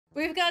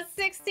We've got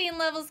 16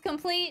 levels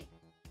complete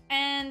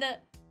and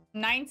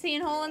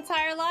 19 whole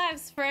entire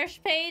lives.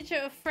 Fresh page,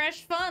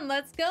 fresh fun.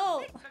 Let's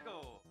go.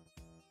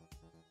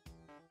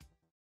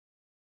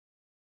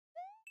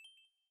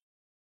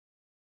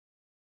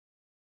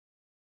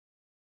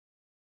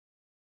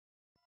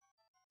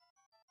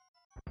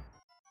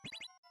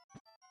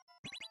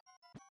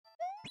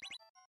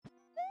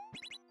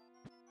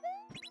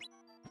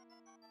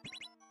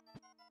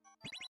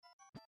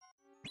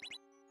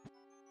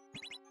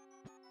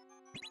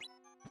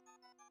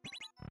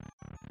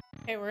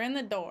 Okay, we're in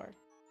the door.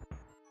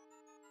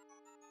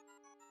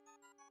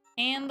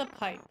 And the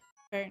pipe.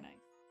 Very nice.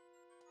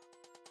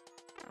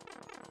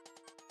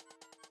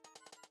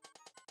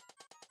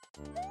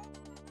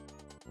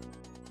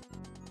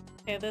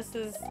 Okay, this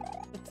is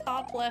the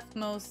top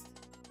leftmost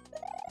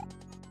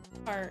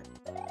part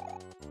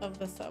of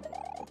the subway.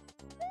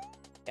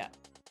 Yeah.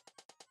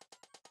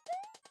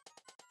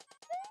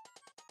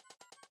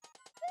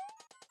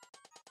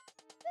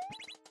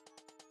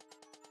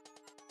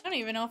 I don't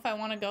even know if I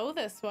want to go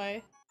this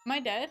way. Am I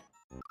dead?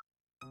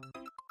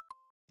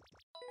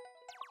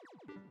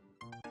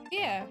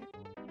 Yeah.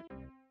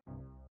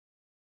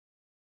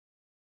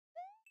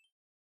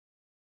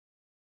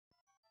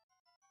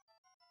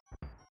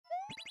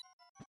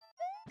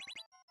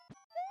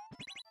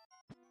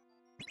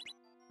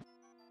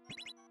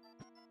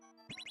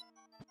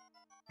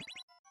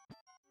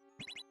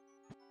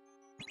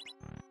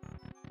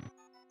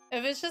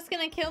 If it's just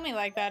gonna kill me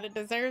like that, it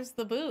deserves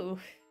the boo.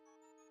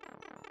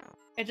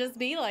 It just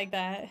be like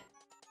that.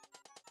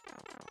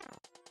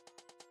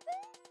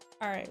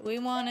 Alright, we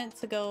want it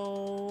to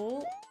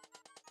go...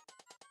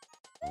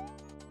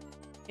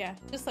 Yeah,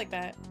 just like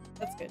that.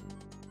 That's good.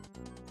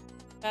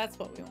 That's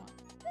what we want.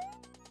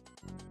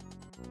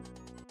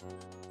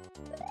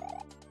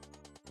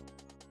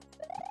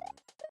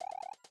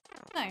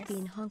 Nice.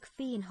 Fiend honk,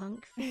 fiend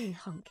honk, fiend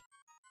honk.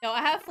 Yo,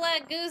 I have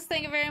Flat Goose.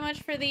 Thank you very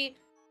much for the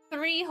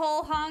 3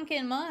 whole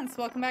honkin' months.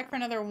 Welcome back for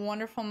another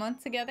wonderful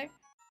month together.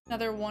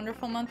 Another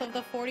wonderful month of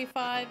the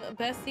 45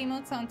 best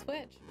emotes on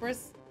Twitch.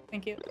 Where's...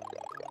 Thank you.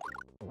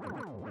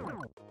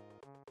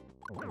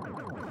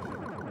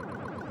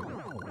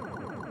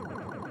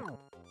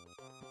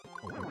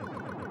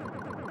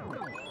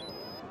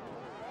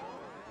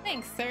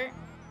 Thanks, sir.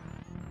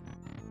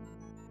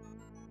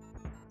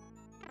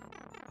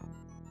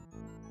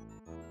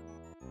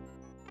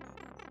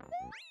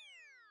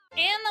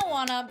 And the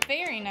 1-up.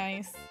 Very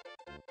nice.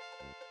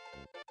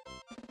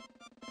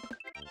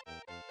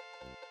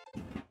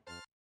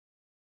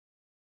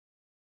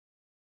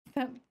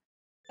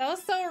 That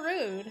was so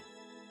rude.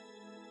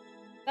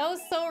 That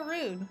was so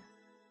rude.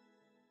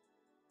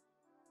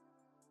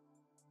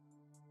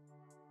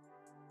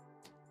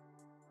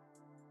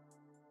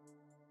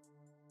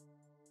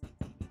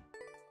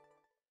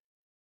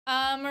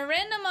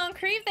 Miranda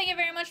Moncrief, thank you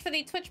very much for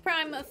the Twitch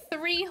Prime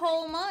 3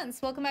 whole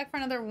months. Welcome back for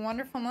another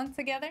wonderful month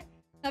together.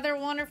 Another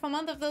wonderful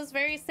month of those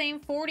very same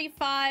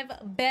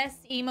 45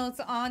 best emotes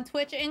on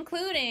Twitch,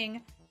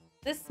 including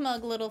this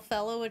smug little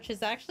fellow, which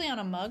is actually on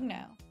a mug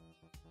now.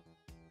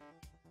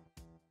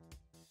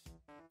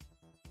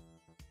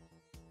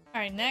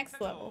 Alright, next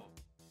level.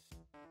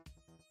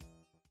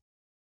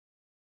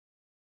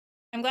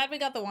 I'm glad we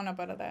got the 1-up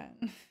out of that.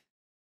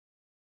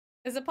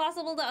 Is it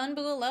possible to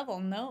unboo a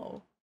level?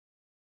 No.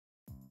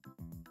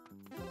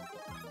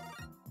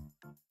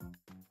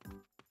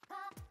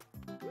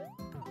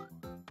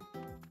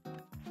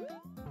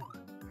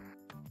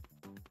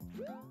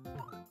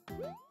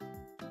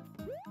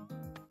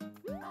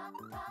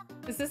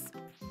 Is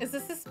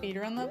this a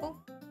speedrun level?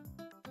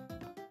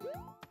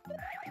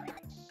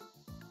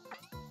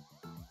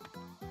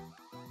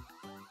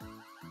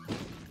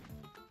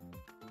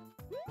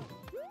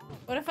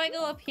 What if I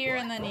go up here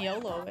and then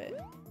YOLO it?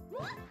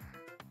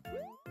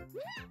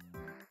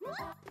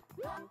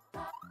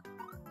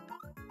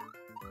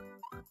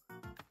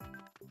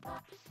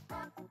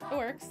 It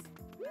works.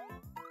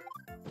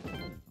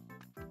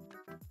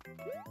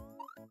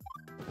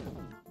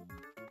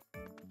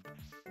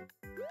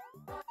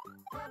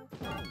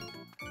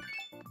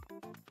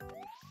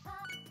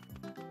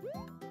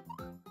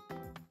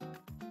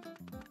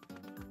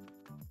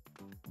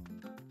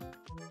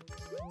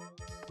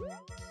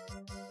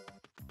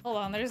 Hold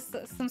on, there's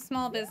some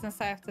small business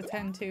I have to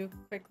tend to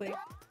quickly.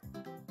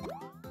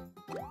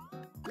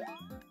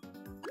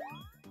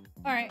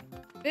 Alright,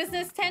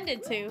 business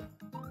tended to.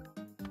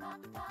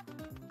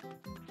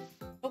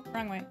 Oh,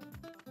 wrong way.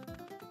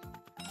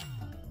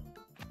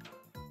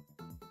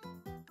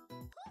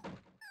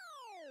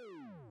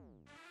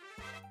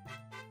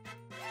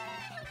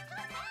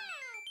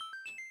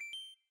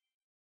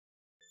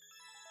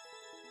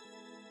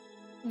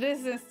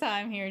 Business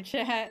time here,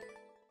 chat.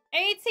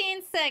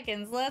 18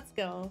 seconds, let's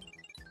go.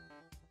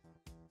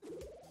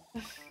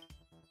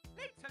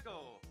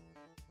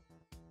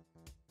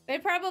 They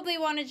probably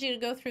wanted you to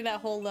go through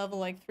that whole level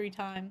like 3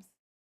 times.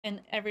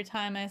 And every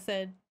time I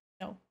said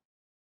no.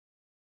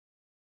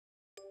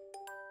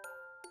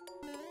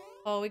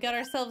 Oh, we got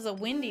ourselves a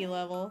windy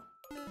level.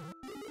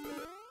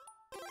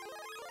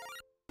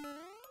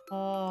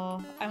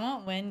 Oh, I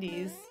want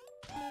Wendy's.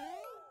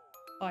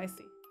 Oh, I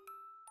see.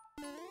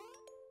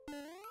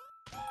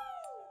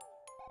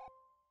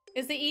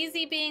 Is the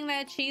easy being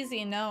that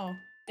cheesy? No,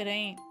 it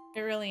ain't.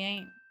 It really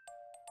ain't.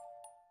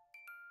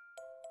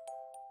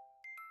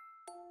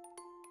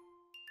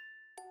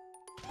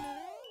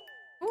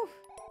 Oof.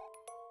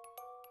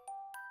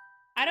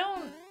 I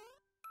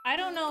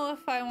don't know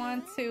if I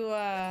want to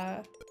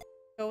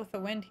go with the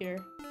wind here.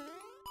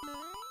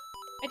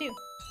 I do.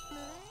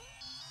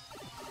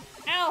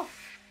 Ow!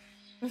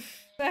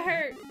 That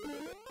hurt.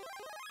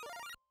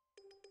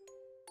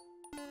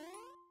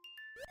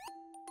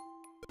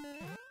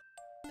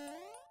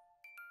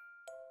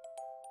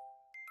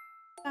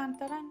 Dun,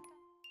 dun, dun.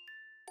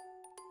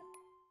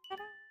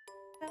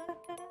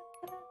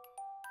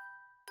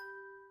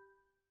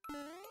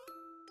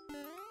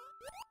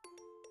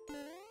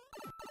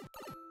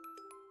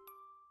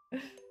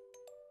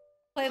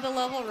 Play the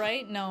level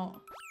right? No.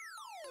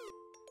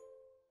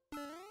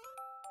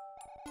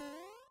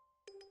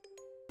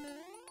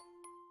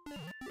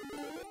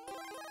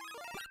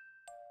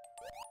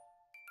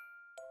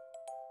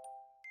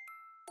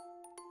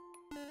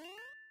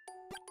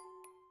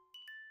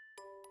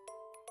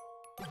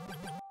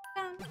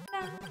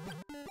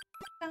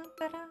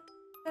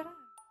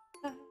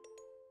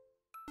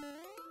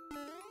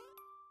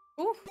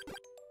 Oof.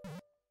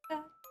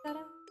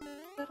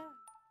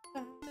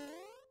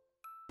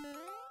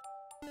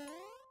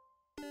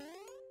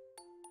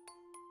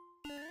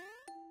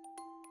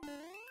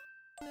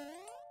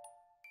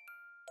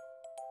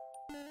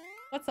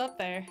 What's up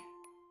there?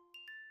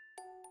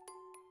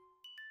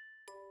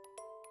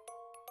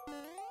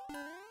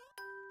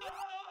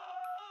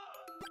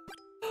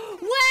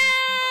 Wow!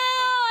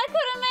 I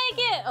couldn't make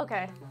it!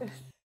 Okay.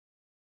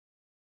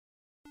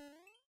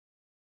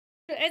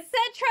 It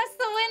said trust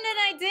the wind and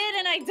I did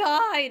and I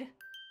died.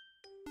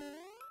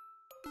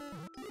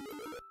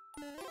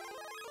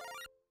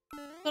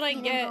 That's what I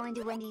get. I'm going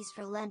to Wendy's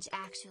for lunch,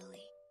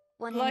 actually.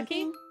 Want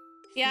Lucky? anything?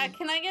 Yeah,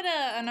 can I get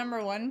a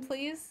number one,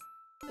 please?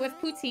 With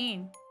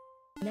poutine.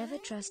 Never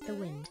trust the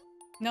wind.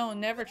 No,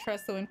 never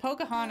trust the wind.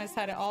 Pocahontas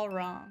had it all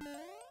wrong.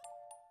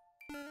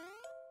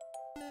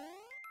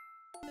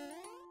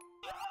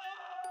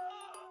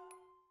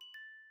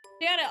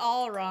 She had it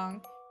all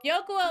wrong.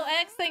 Yokuo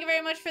X, thank you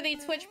very much for the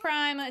Twitch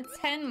Prime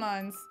 10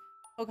 months.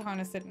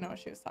 Pocahontas didn't know what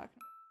she was talking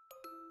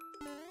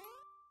about.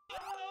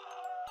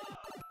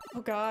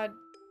 Oh god.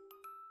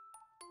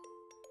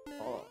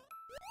 Oh.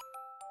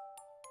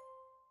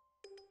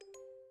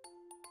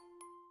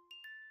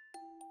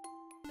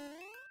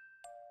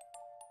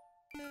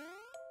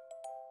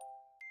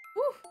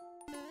 Woo.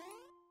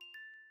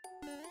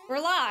 We're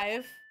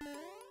live.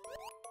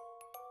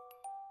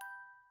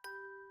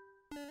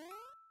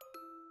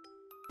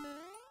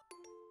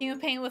 Can you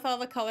paint with all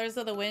the colors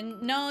of the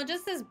wind? No,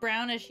 just this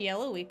brownish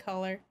yellowy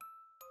color.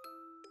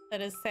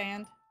 That is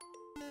sand.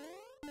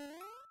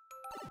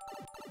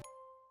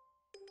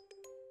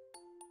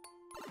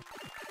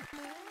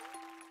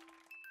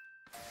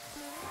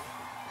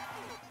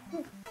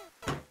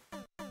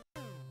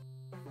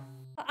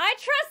 I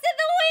trusted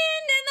the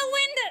wind and the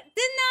wind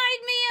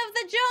denied me of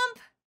the jump.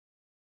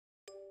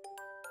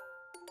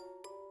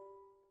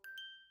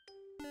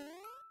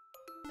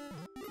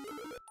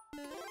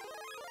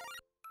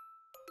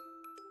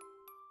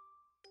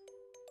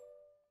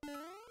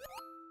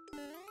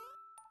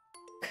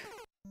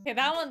 Okay,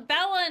 that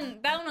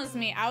one was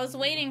me. I was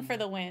waiting for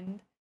the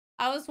wind.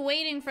 I was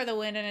waiting for the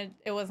wind and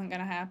it wasn't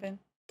gonna happen.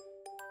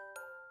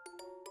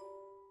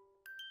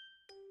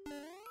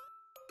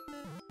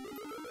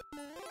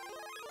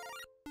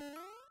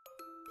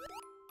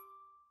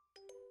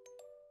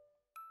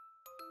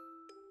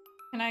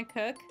 Can I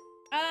cook?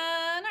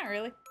 Not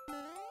really.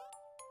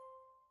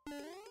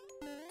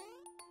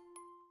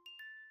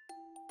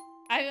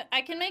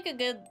 I can make a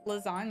good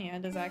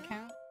lasagna. Does that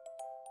count?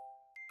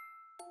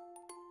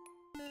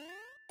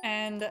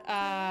 And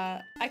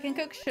I can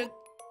cook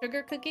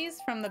sugar cookies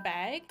from the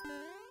bag.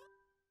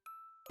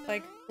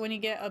 Like when you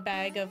get a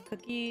bag of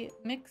cookie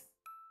mix.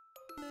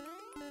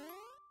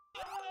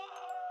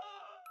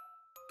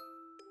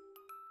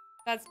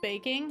 That's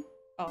baking?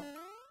 Oh.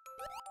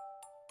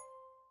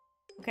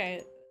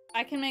 Okay,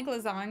 I can make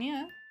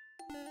lasagna.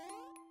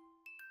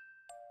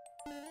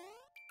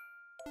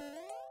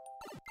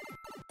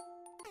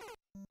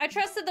 I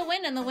trusted the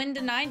wind and the wind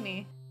denied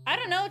me. I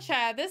don't know,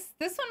 Chad. This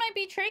one might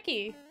be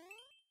tricky.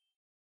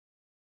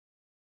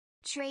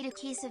 Trade a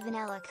case of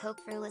vanilla Coke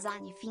for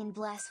lasagna. Fiend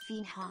bless,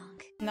 fiend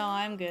honk. No,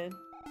 I'm good.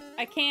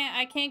 I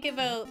can't give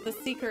out the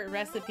secret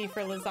recipe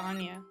for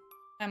lasagna.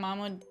 My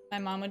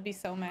mom would be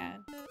so mad.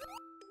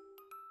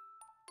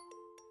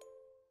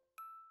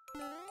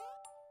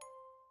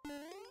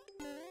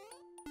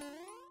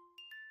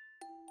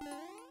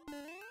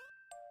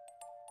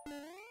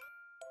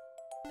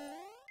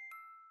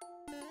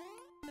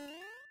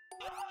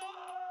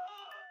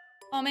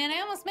 Oh man,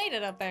 I almost made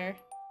it up there.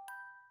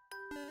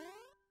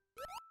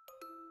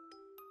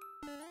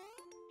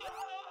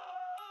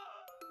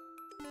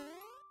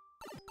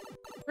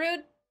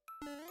 Rude.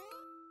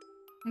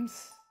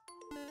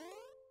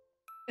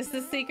 Is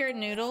the secret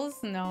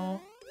noodles? No.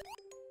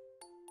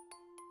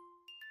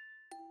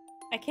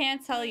 I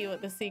can't tell you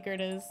what the secret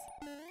is.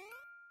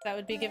 That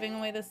would be giving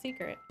away the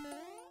secret.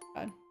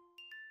 God.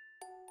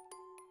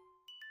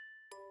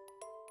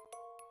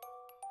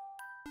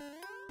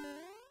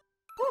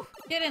 Whew,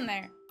 get in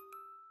there.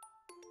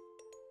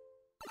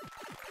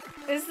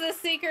 Is the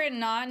secret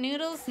not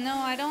noodles? No,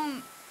 I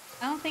don't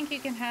think you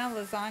can have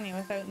lasagna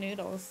without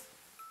noodles.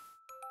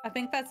 I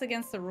think that's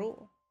against the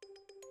rule.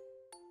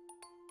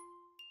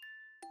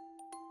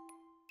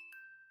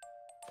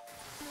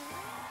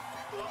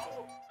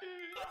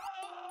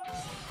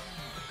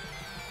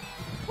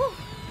 Whew.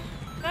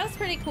 That was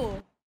pretty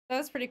cool. That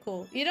was pretty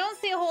cool. You don't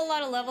see a whole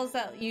lot of levels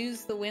that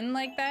use the wind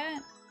like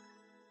that.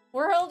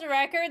 World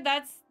record?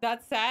 That's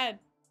sad.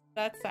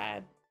 That's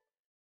sad.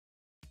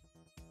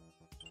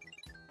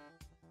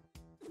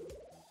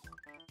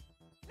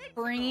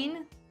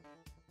 Freen?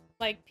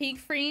 Like peak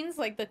freens?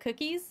 Like the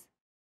cookies?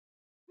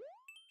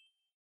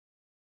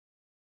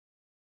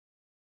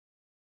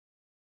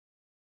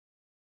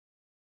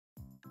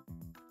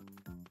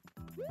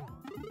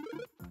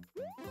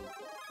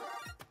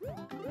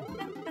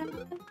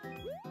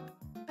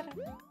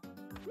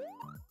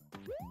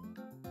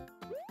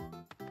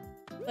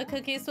 The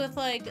cookies with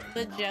like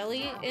the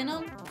jelly in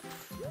them?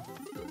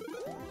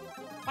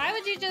 Why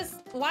would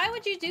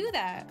you do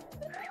that?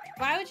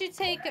 Why would you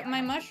take my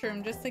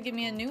mushroom just to give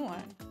me a new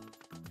one?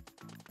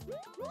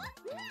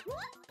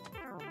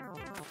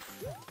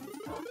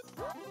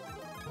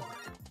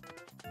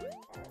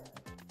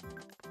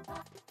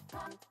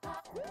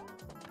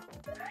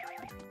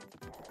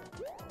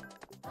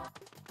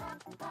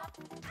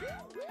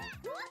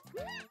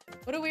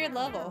 What a weird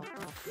level.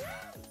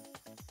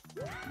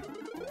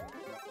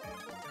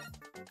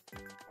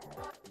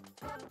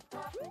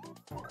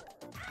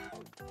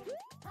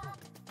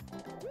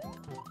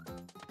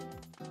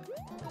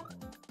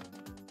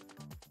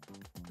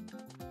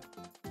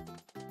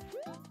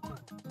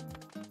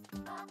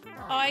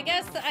 Oh, I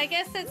guess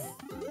it's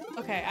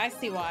okay. I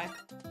see why.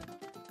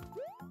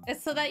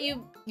 It's so that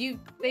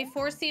they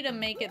force you to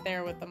make it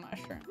there with the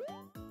mushroom,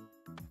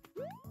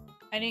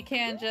 and you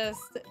can't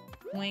just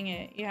wing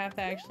it. You have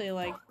to actually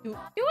like do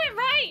it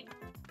right.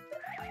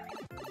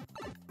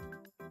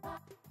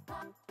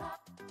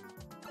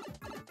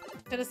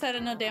 Could have said a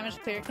no damage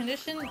clear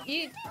condition.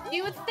 You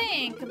would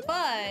think,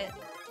 but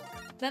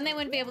then they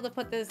wouldn't be able to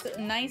put this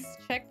nice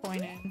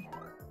checkpoint in.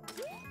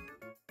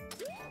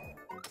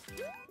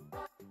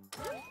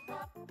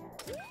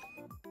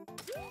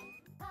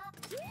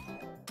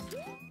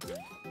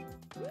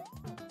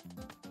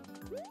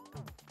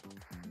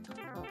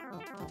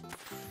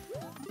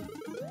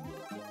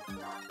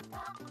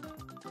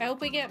 I hope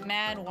we get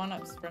mad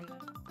one-ups from them.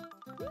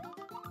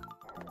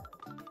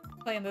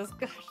 Playing this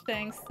gosh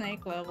dang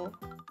snake level.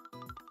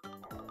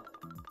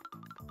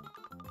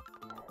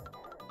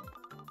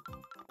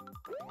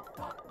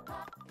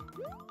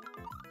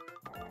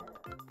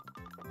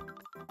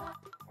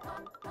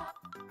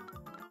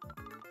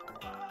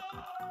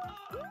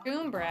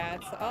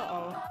 Goombrats,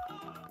 uh-oh.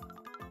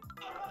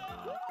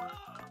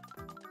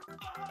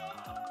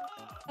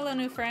 Hello,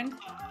 new friend.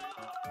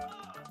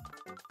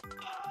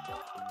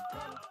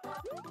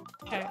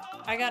 Okay,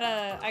 I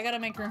gotta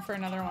make room for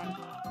another one.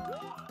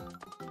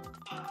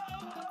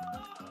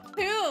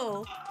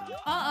 Two!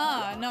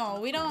 No,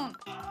 we don't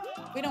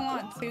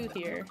want two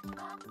here.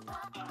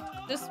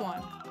 Just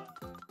one.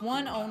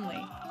 One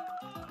only.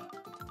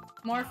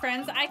 More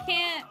friends? I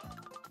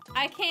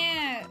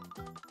can't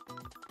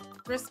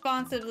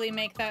responsibly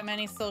make that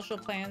many social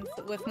plans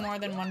with more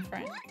than one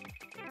friend.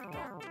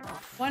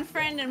 One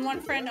friend and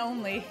one friend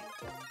only.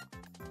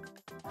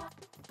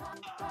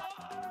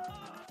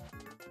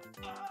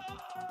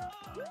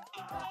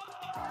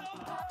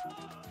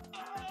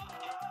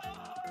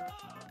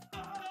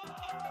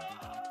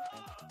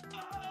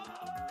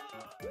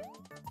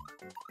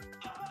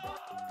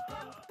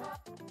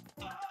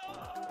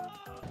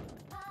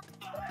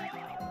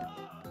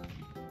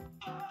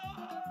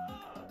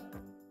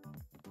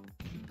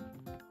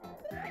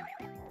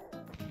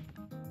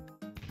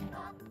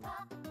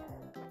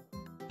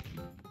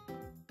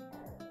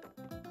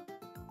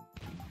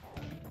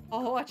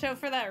 Oh, watch out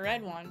for that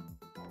red one.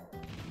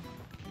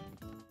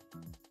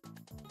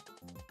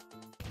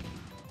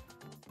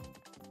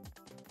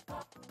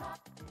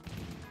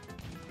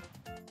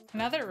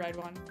 Another red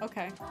one.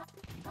 Okay.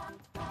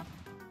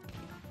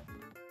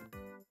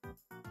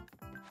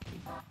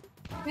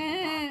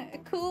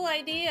 Cool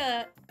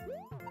idea.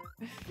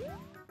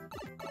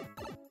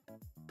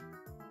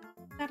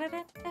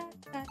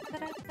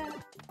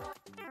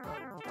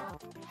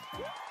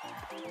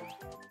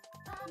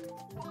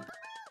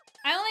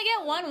 I only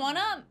get one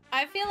up.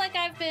 I feel like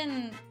I've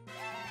been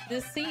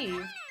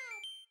deceived.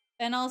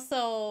 And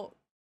also,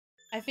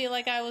 I feel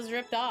like I was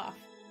ripped off.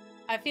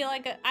 I feel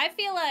like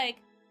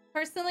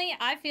personally,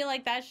 I feel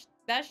like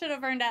that should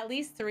have earned at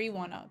least 3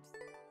 1-ups.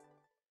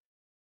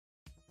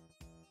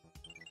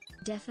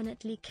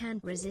 Definitely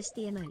can't resist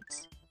the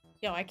emotes.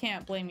 Yo, I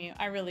can't blame you.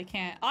 I really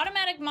can't.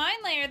 Automatic Mind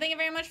Layer, thank you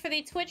very much for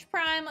the Twitch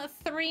Prime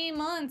 3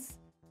 months.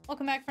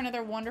 Welcome back for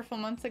another wonderful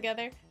month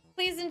together.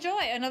 Please enjoy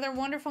another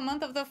wonderful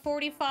month of the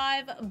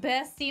 45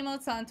 best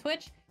emotes on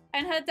Twitch.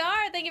 And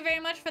Hadar, thank you very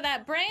much for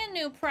that brand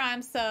new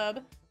Prime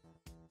sub.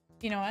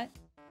 You know what?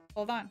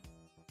 Hold on.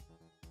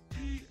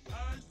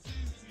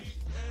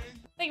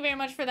 Thank you very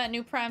much for that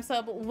new Prime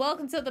sub.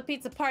 Welcome to the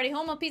Pizza Party,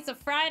 home of Pizza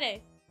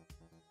Friday.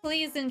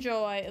 Please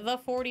enjoy the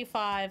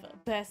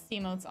 45 best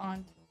emotes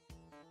on.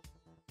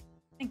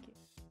 Thank you.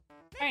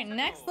 All right,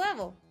 next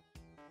level.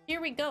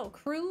 Here we go.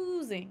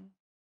 Cruising.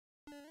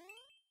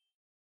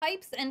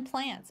 Pipes and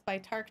Plants by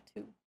Tark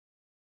 2.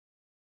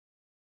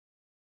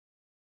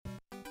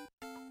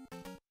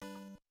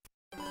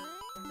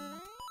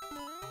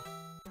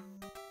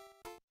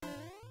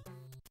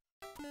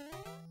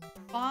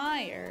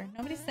 Fire.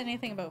 Nobody said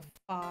anything about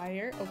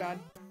fire. Oh god.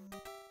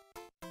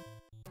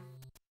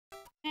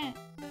 Eh.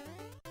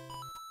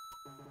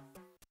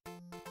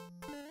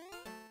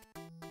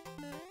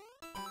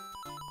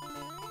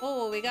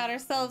 Oh, we got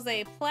ourselves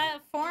a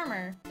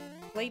platformer,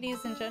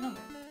 ladies and gentlemen.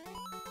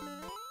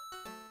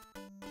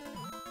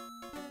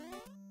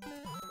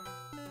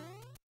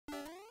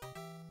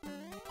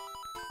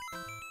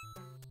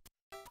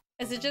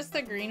 Is it just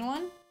the green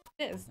one?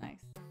 It is nice.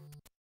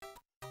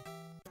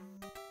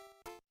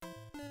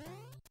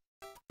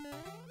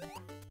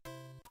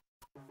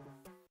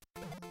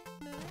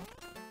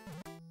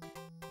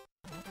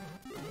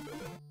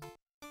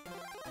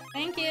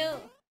 Thank you.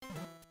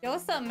 Yo,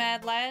 what's up,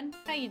 Mad Lad?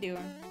 How you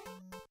doing?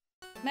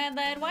 Mad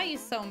Lad, why you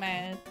so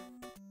mad?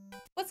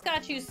 What's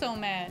got you so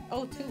mad?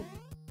 Oh, two.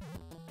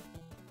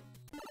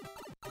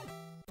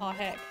 Oh,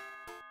 heck.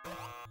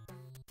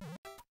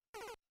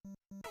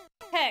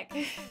 Heck.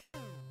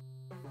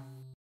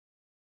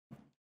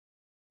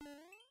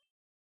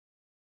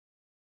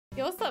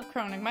 Yo, what's up,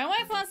 Kronik? My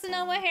wife wants to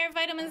know what hair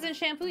vitamins and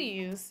shampoo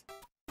you use.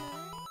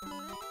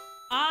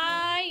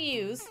 I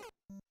use...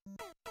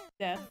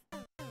 Death.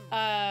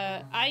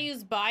 I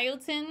use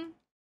Biotin,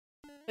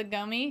 the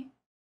gummy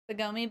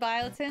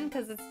Biotin,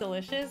 because it's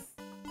delicious.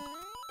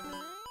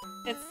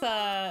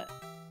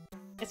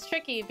 It's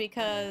tricky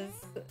because,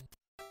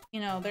 you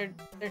know, they're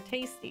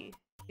tasty,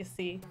 you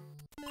see.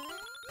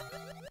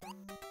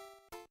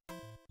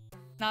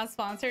 Not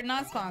sponsored,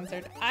 not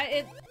sponsored.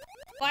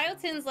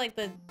 Biotin's like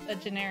a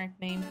generic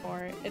name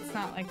for it. It's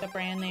not like the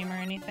brand name or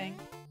anything.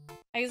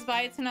 I use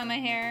Biotin on my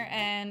hair,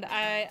 and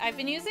I've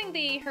been using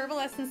the Herbal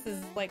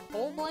Essences, like,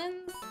 whole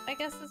blends, I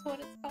guess is what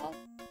it's called.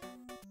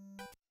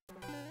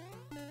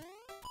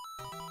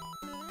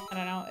 I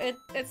don't know.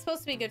 It's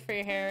supposed to be good for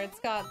your hair. It's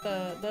got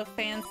the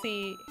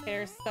fancy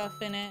hair stuff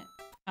in it.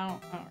 I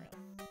don't really.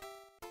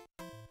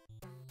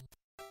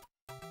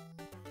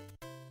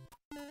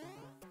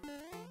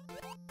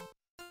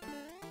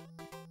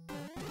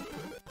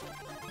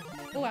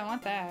 Oh, I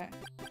want that.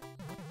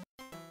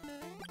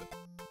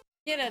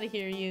 Get out of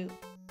here, you.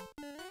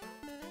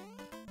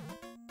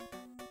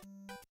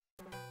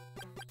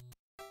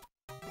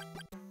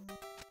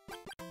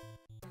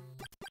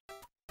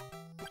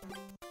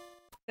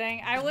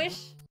 Dang, I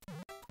wish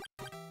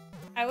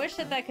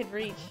that could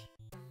reach.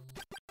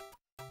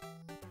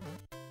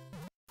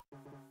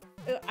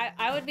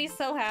 I would be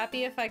so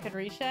happy if I could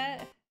reach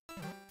that.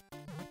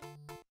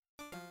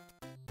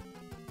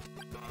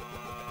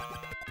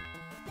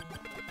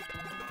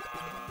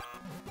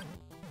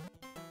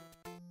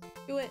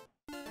 Do it.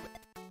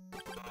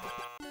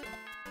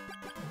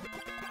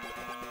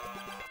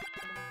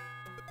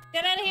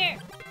 Get out of here!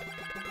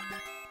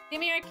 Give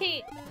me your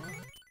key!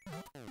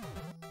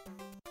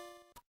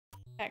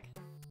 Heck.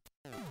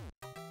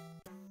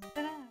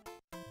 Ta-da.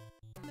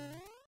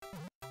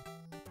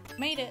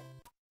 Made it!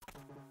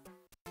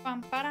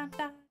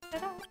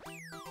 Bum-ba-da-da-da-da.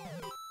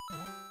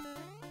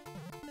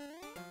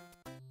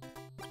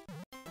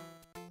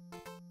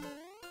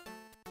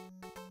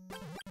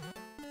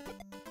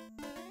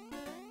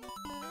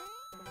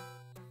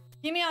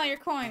 Give me all your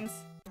coins.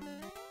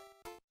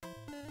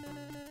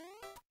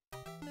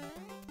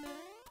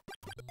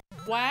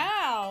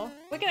 Wow!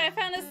 Look at it, I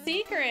found a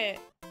secret!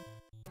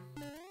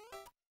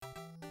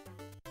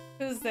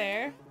 Who's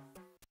there?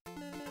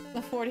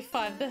 The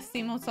 45 best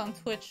emotes on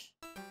Twitch.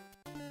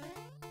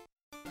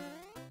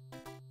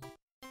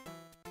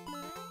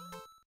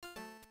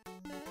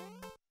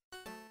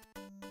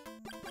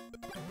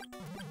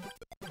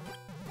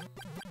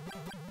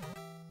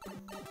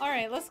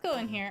 Alright, let's go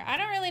in here. I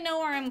don't really know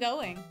where I'm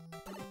going.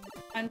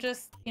 I'm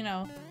just, you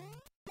know,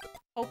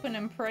 hoping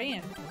and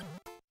praying.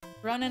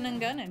 Running and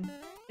gunning,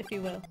 if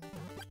you will.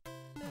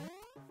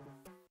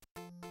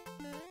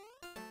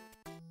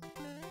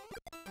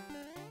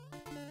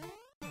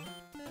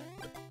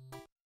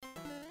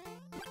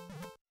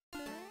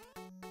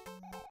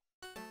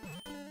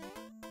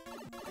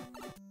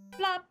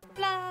 Blah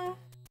blah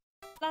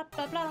blah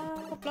blah blah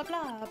blah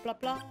blah blah blah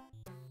blah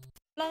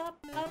blah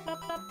blah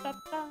blah blah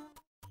blah.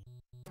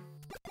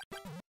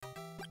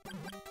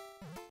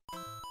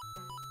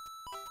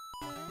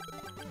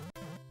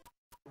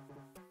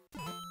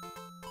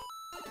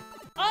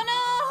 Oh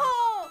no!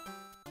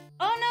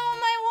 Oh no,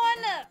 my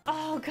one!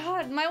 Oh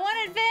god, my one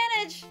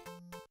advantage!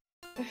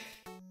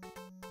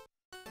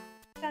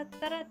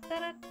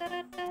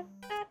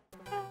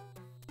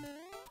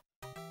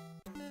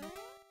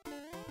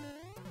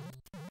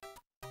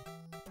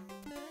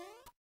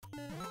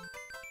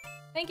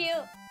 Thank you.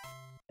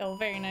 Oh,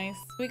 very nice.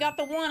 We got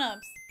the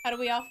one-ups. How do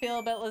we all feel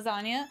about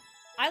lasagna?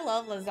 I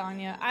love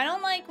lasagna. I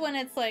don't like when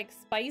it's like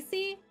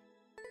spicy.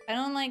 I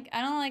don't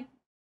like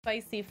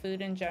spicy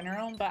food in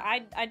general, but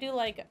I do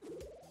like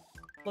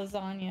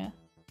lasagna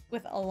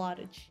with a lot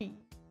of cheese.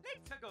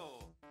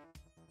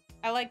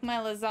 I like my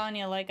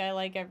lasagna like I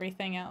like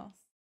everything else.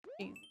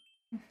 Cheese.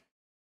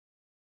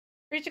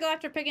 Reach a goal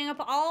after picking up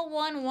all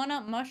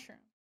one-up mushroom.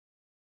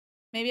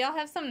 Maybe I'll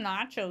have some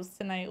nachos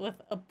tonight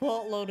with a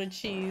boatload of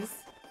cheese.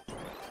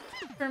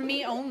 For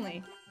me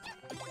only.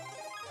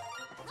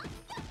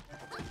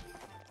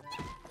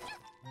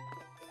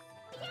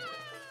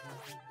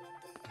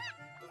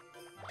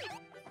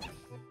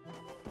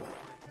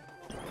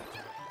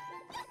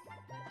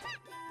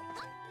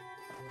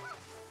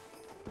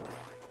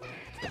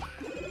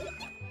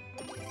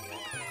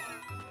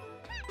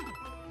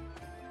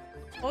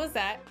 What was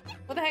that?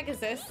 What the heck is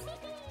this?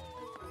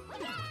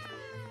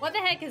 What the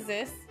heck is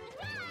this?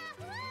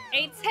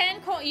 A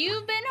 10 coin.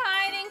 You've been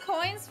hiding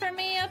coins for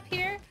me up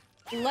here?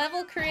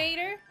 Level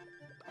creator?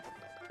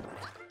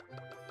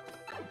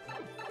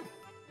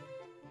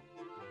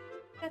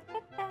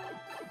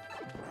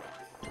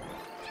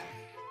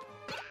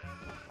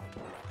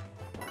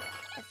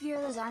 If your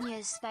lasagna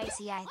is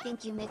spicy, I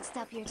think you mixed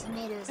up your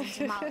tomatoes and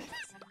tamales.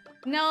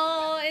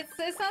 No,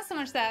 it's not so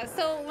much that.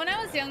 So when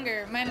I was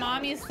younger, my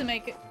mom used to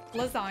make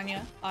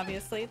lasagna,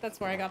 obviously. That's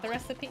where I got the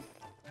recipe.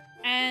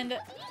 And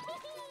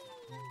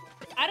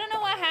I don't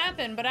know what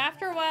happened, but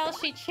after a while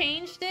she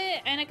changed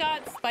it and it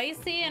got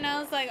spicy and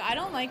I was like, I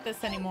don't like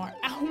this anymore.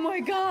 Oh my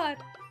god.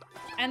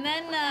 And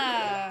then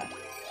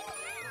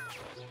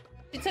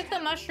she took the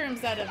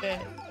mushrooms out of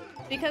it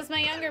because my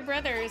younger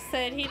brother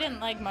said he didn't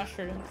like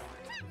mushrooms.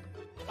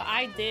 But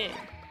I did.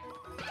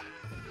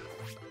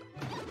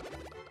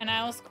 And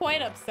I was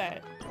quite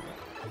upset.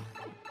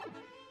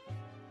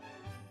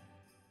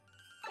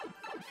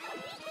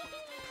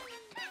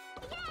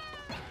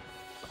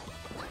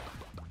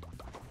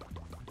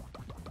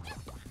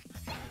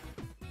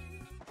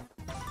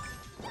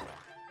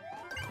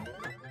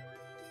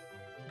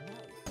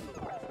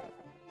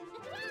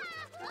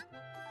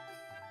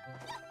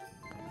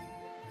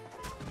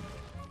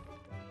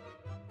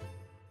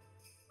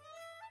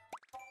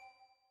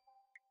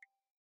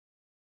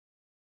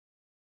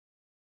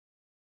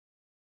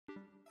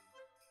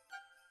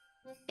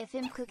 If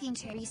I'm cooking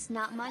cherries,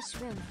 not much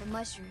room for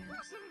mushrooms.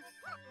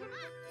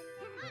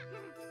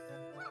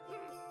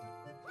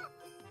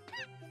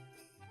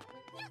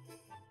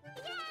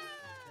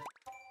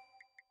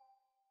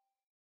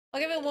 I'll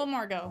give it one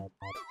more go.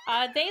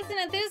 Days and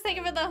Enthused, thank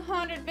you for the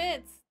 100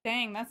 bits.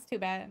 Dang, that's too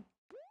bad.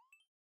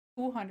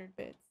 200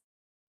 bits.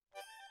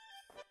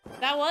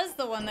 That was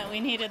the one that we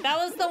needed. That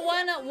was the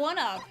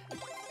one-up.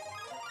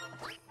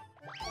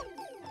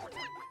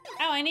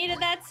 Oh, I needed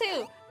that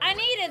too. I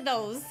needed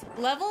those.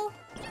 Level?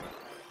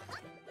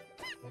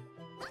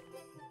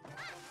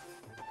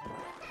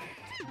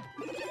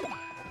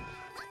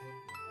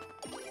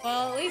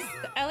 Well,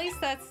 at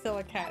least that's still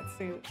a cat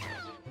suit.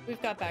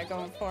 We've got that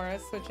going for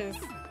us, which is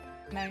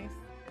nice.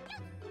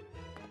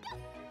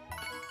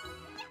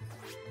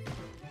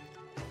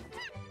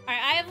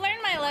 Alright, I have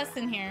learned my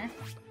lesson here.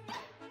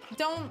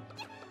 Don't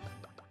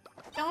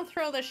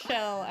throw the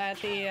shell at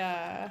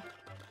the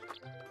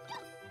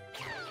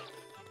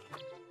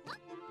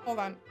Hold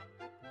on.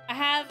 I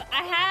have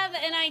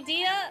an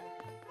idea.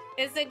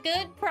 Is it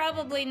good?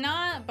 Probably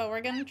not, but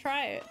we're gonna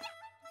try it.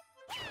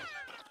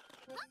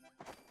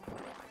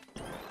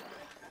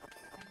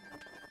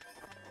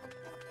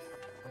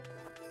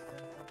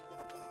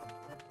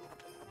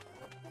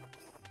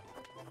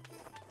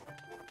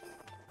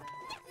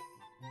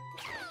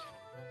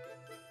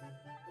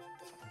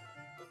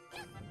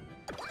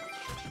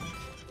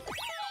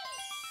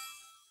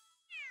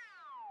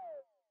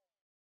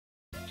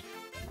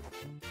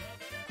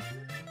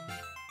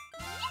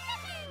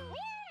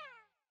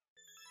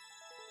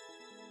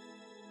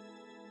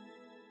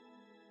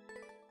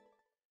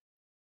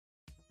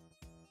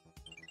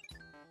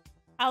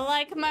 I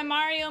like my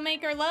Mario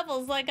Maker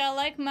levels like I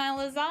like my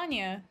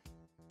lasagna.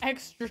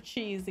 Extra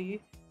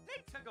cheesy.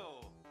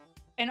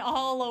 And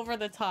all over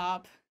the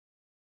top.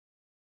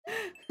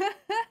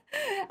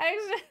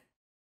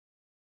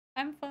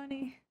 I'm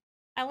funny.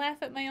 I laugh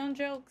at my own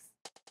jokes.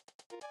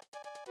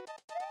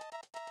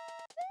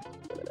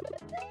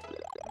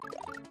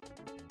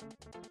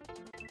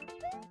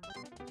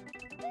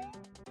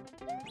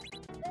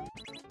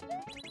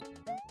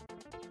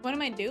 What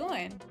am I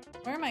doing?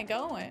 Where am I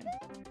going?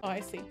 Oh, I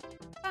see.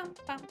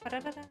 I'm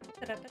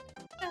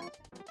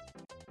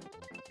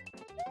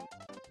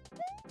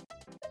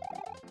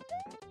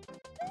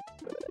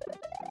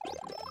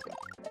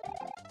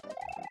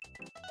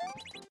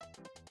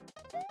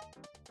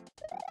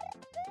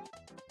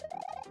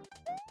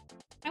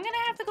gonna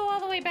have to go all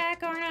the way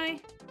back, aren't I?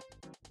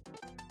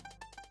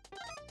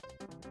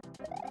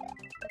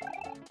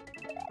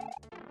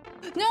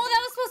 No,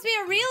 that was supposed to be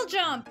a real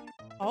jump.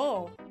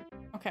 Oh,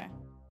 okay.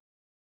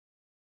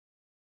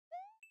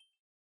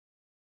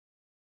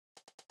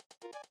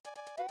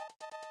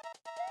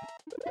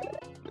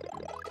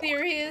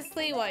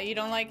 Seriously? What, you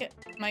don't like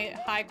my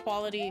high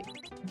quality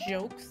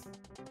jokes?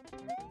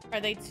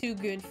 Are they too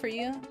good for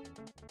you?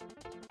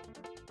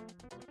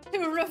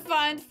 Too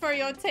refined for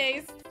your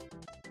taste?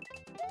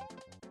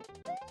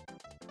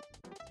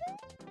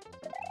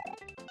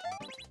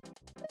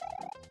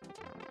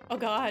 Oh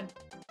god.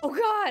 Oh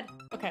god!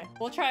 Okay,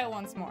 we'll try it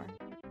once more.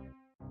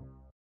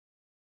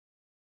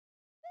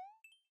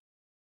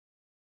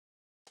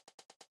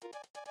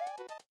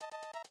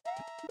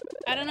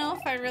 I don't know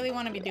if I really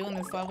want to be doing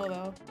this level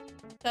though.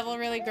 This level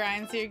really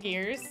grinds your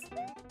gears.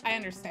 I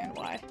understand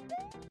why.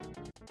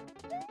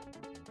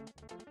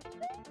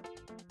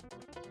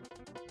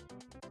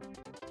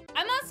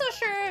 I'm not so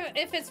sure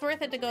if it's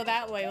worth it to go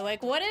that way.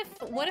 Like, what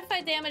if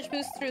I damage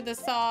boost through the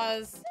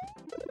saws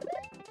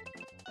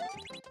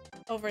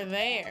over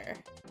there?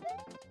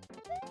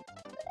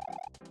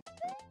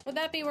 Would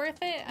that be worth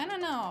it? I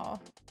don't know.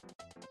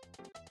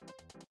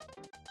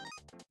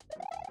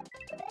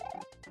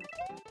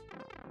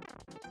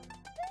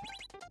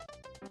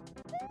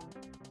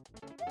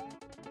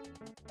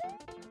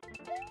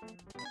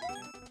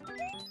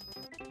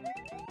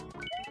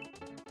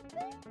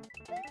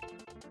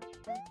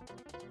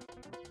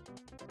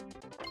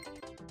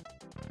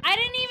 I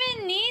didn't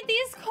even need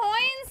these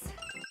coins?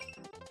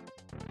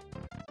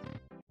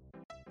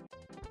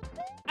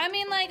 I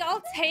mean, like,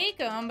 I'll take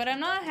them, but I'm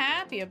not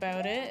happy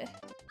about it.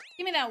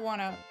 Give me that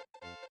 1-up.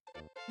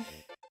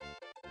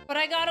 But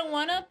I got a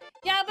 1-up?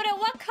 Yeah, but at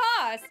what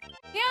cost?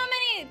 You know how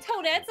many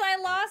Toadettes I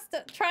lost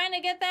trying to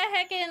get that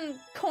heckin'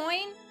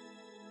 coin?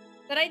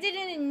 That I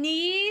didn't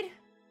need?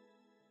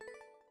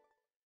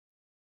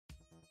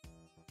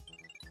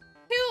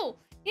 2!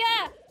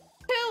 Yeah! 2!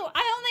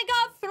 I only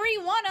got 3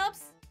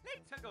 1-ups!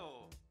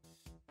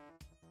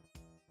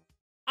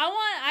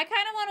 I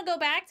kind of want to go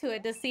back to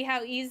it to see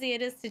how easy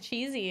it is to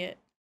cheesy it.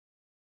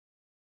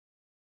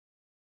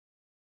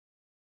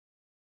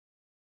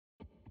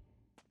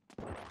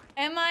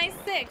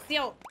 MI6,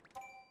 yo.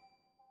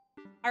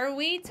 Are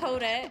we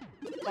Toadette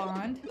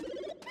Bond?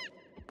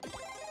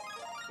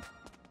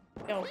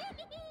 Yo,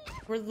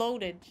 we're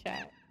loaded,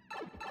 chat.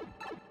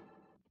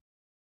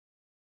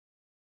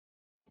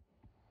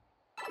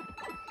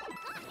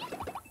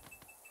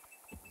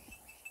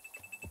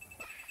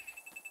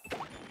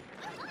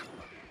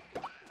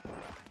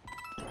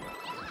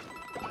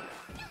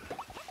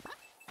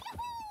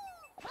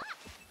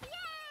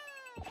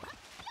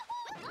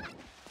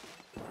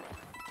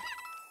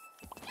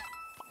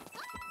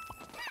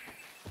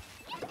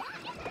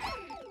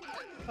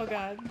 Oh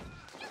god.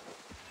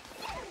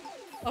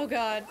 Oh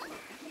god.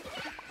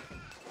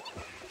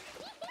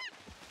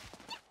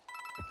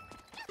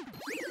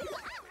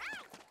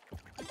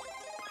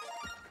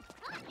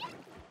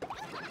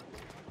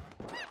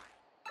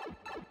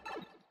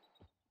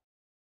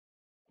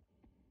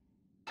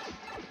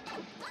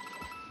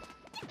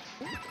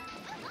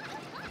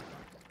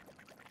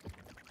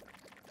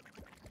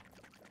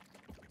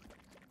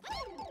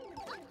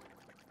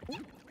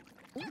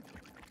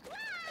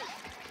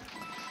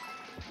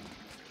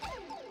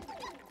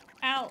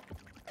 Ow.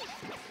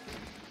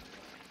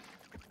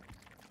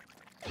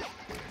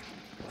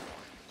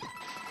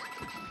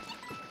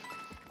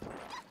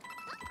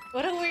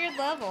 What a weird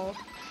level.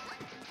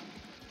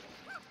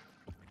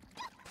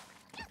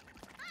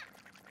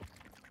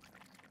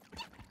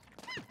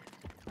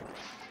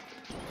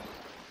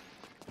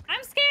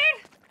 I'm scared.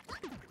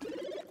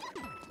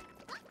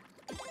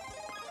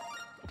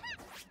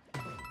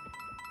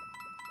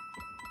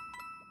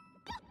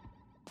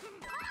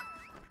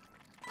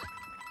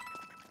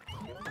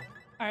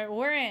 All right,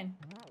 we're in.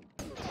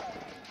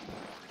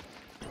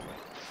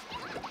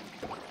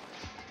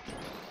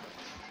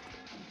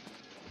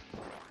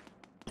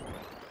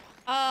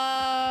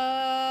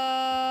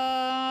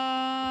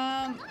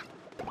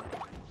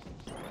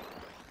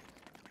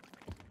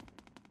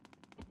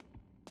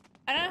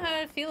 I don't know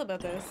how to feel about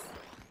this.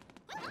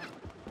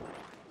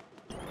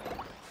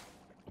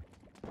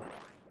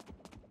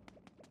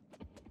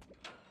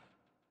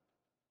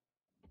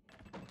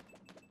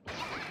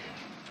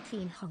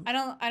 I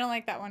don't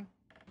like that one.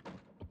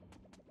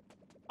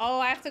 Oh,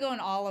 I have to go in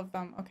all of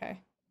them. Okay.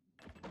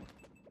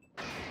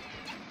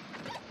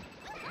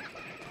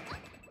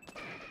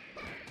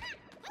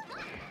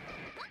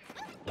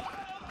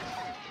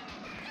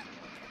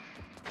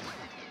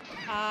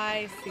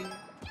 I see.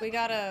 We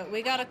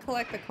gotta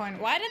collect the coin.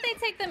 Why did they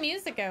take the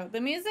music out?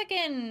 The music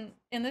in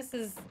this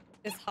is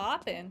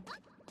hopping.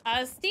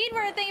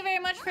 Steedward, thank you very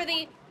much for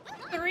the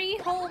 3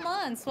 whole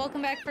months.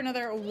 Welcome back for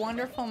another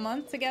wonderful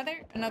month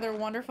together. Another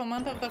wonderful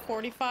month of the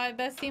 45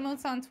 best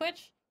emotes on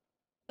Twitch.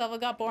 Level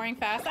got boring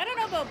fast. I don't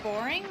know about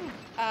boring,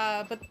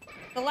 but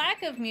the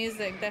lack of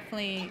music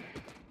definitely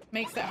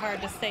makes it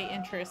hard to stay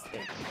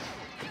interested.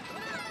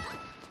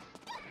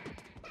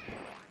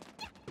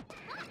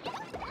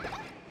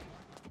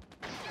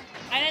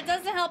 And it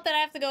doesn't help that I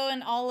have to go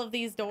in all of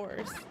these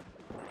doors.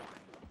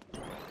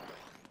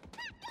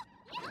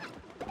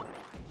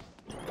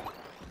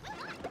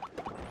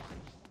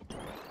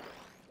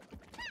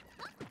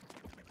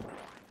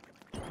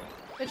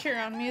 Put your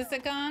own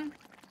music on.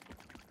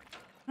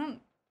 I'm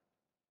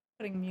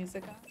putting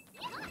music on.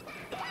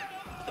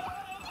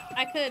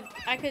 I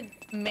could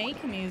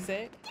make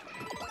music.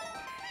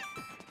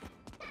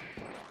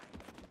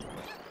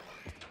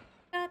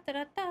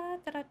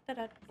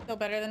 Still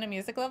better than a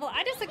music level?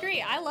 I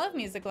disagree. I love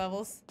music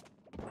levels.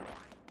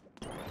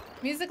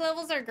 Music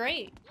levels are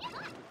great.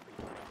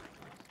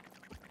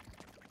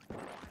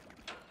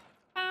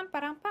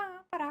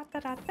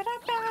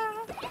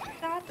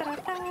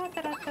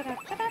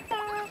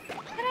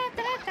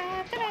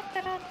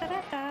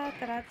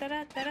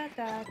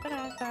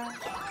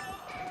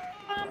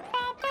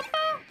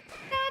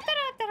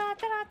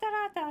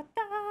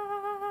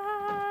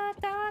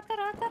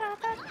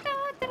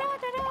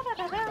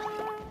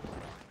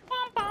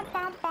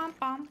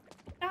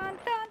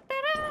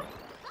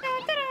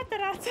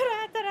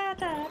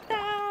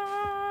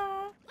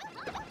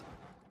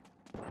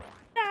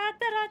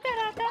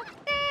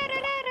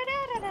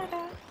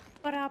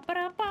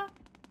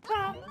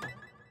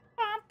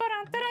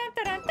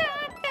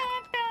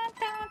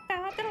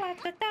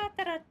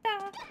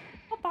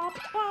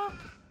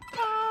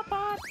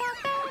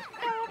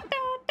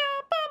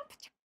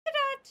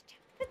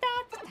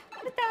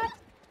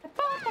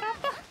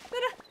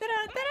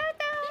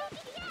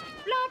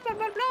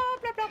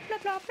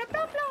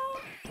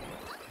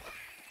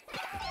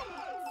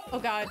 Oh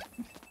god.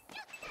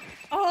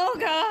 Oh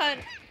god.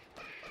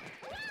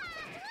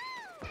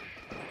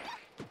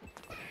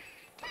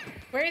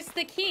 Where's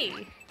the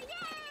key?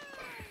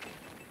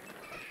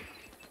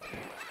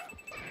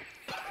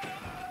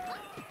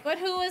 But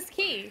who was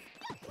key?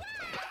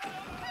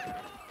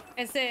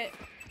 Is it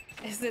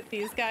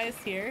these guys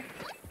here?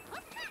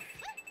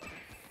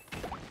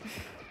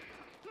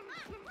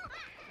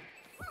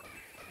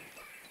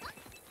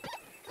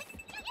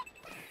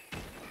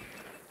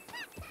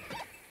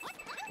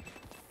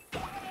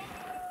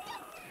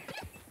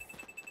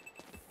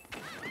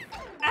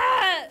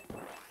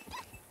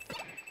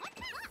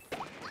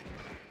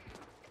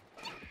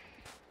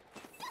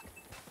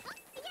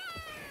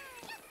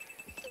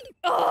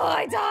 Oh,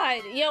 I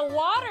died. Yo,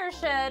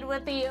 Watershed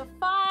with the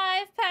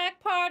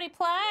 5-pack party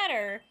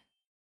platter.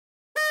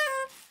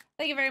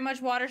 Thank you very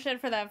much,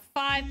 Watershed, for that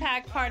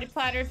 5-pack party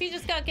platter. If you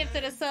just got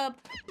gifted a sub,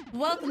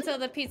 welcome to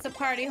the pizza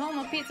party, home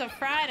of Pizza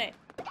Friday.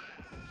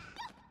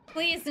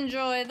 Please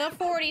enjoy the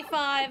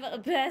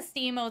 45 best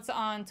emotes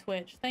on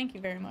Twitch. Thank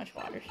you very much,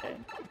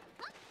 Watershed.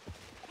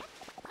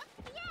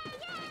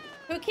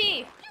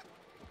 Cookie.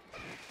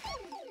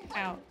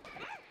 Out.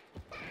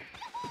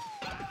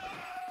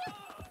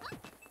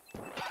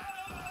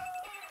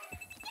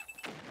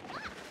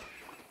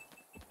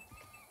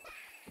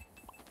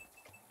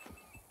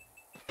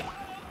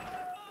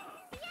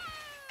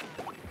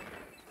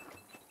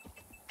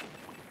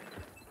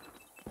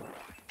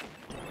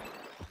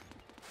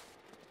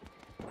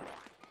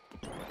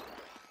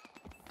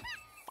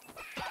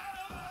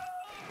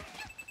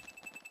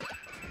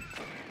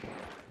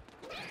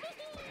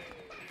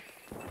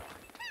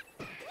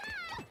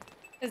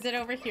 Is it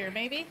over here,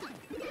 maybe?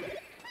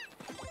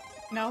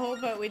 No,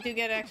 but we do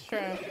get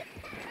extra.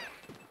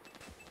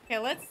 Okay,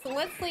 let's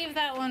leave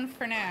that one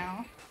for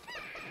now.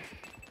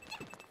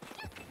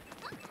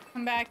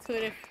 Come back to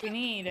it if we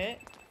need it.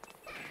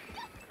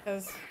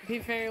 Because we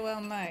very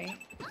well might.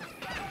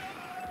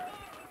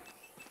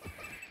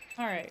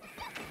 Alright.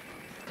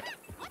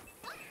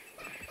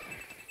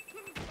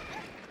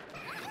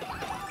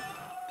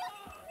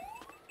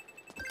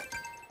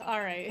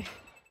 Alright.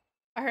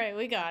 Alright,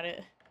 we got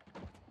it.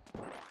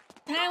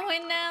 Can I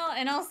win now?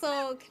 And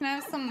also, can I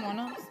have some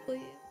one-ups,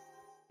 please?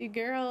 Your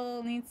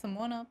girl needs some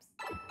one-ups.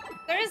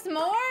 There's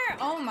more?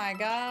 Oh my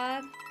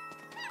god.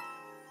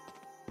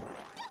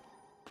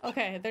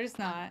 Okay, there's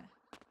not.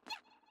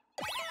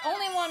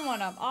 Only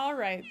one-up.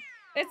 Alright.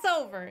 It's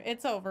over.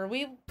 It's over.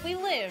 We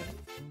live.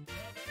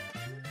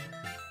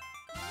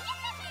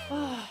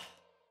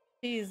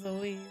 Jeez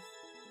Louise.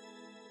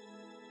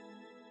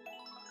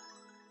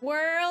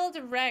 World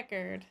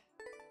record.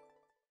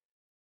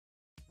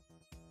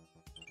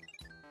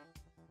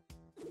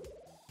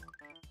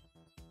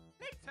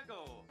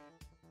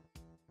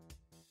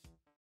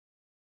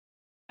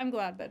 I'm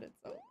glad that it's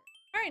over.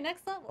 Alright,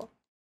 next level.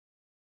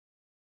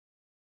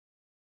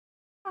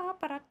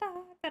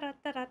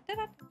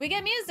 We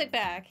get music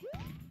back.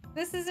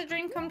 This is a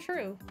dream come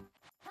true.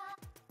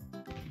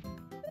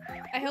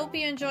 I hope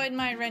you enjoyed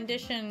my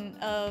rendition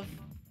of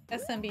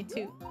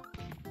SMB2.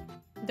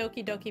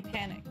 Doki Doki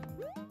Panic.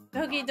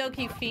 Doki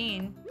Doki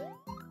Fiend.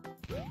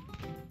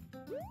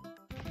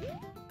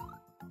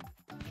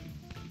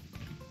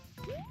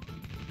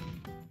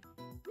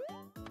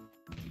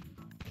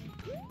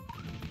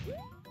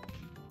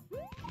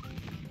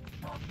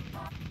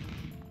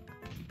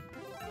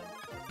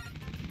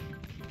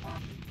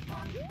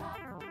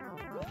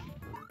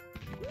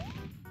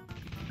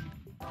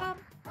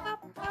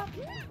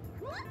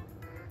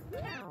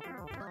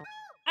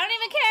 I don't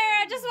even care.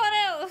 I just want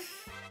to.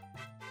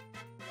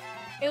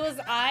 It was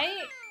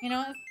you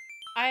know,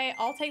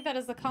 I'll take that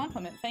as a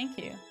compliment. Thank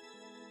you.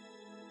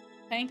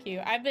 Thank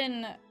you. I've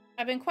been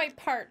I've been quite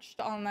parched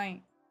all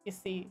night, you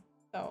see.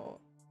 So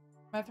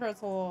my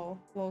throat's a little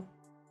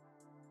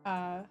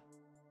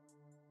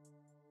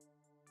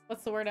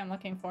what's the word I'm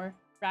looking for?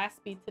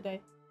 Raspy today.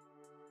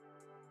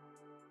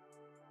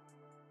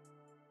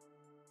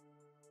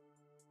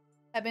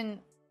 I've been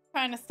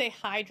trying to stay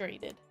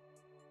hydrated.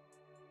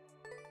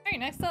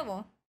 Alright, next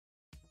level.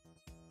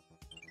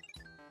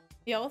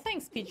 Yo, well,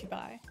 thanks, Peachy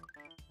Pie.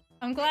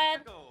 I'm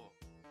glad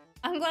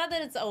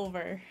that it's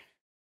over.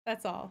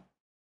 That's all.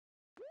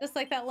 Just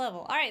like that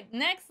level. Alright,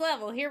 next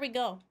level. Here we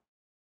go.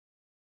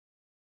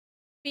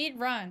 Speed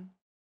run.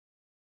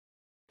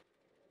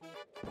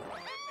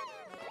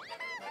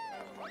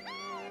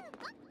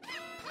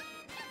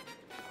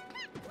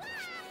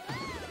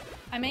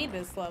 I made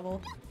this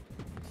level.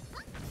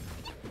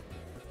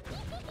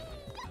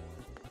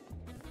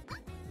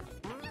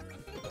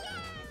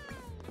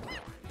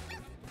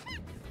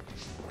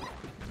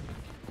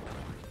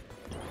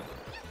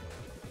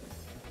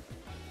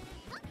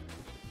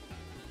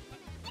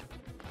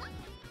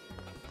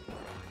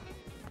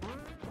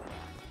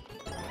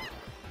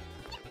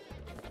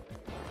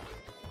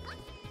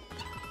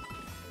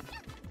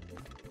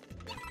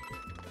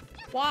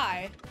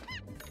 Why?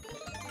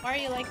 Why are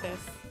you like this?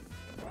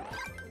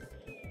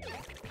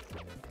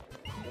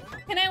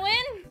 Can I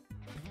win?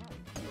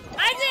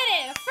 I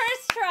did it!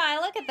 First try,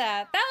 look at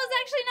that. That was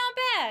actually not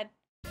bad.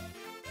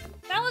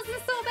 That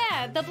wasn't so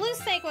bad. The blue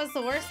snake was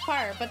the worst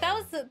part, but that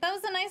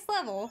was a nice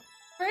level.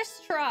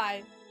 First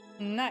try.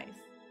 Nice.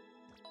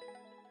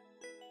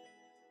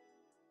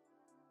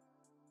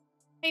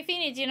 Hey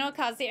Feeny, do you know what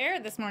caused the error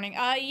this morning?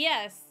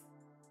 Yes.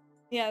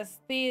 Yes,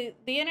 the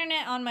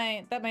internet on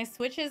my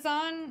Switch is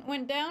on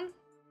went down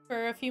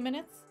for a few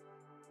minutes.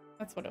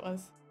 That's what it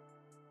was.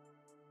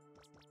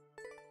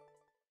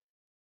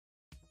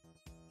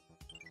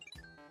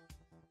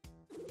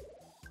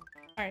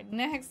 All right,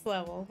 next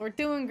level. We're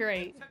doing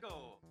great.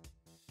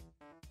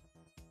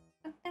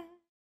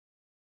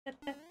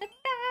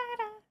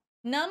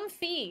 Numb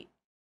Feet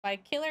by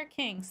Killer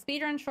King.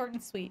 Speedrun short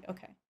and sweet.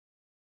 Okay.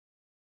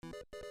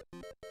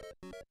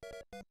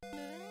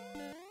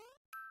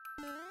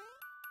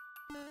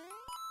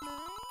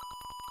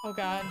 Oh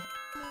god.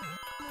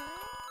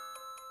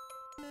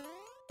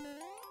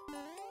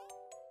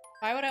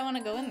 Why would I want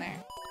to go in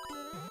there?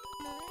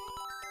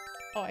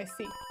 Oh, I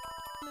see. Oh,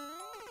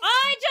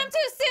 I jumped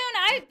too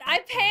soon! I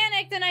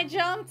panicked and I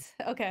jumped!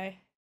 Okay.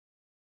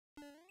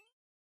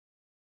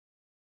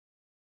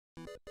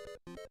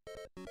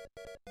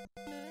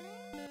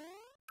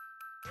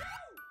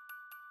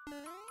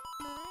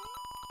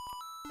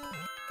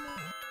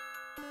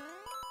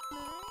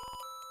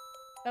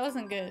 That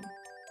wasn't good.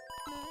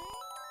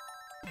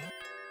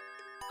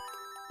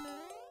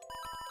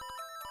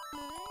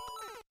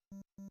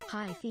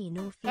 Hi,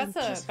 Fino. That's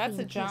a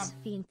jump.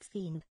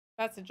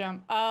 That's a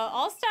jump.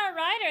 All-Star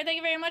Rider, thank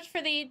you very much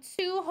for the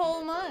 2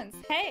 whole months.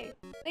 Hey,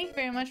 thank you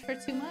very much for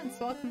 2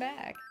 months. Welcome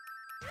back.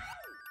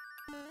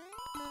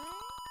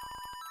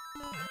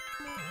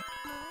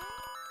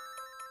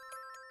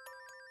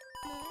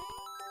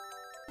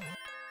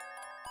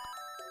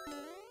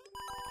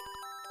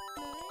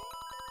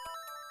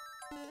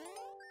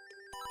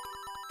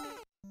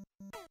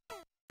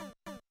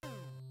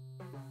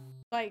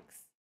 Spikes.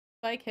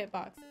 Spike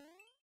hitbox.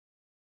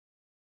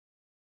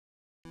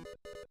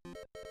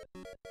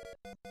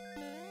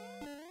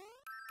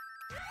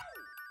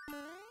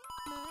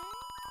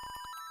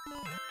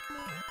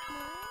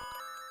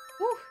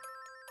 Whew.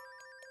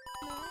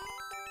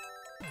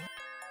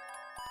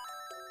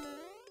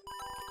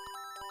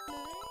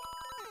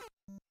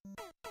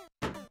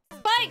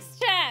 Spikes,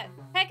 chat!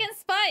 Heckin'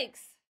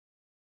 spikes!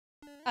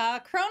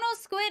 Chrono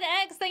Squid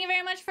X, thank you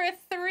very much for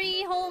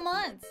 3 whole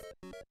months.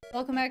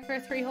 Welcome back for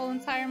 3 whole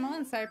entire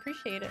months. I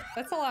appreciate it.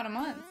 That's a lot of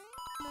months.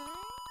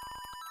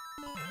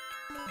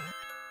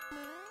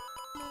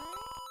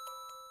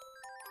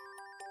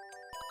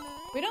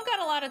 We don't got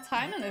a lot of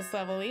time in this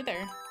level either.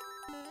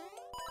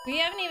 We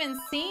haven't even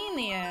seen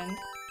the end.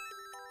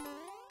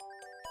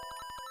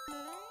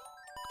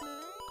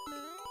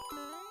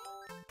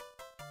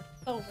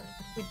 Over.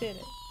 We did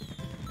it.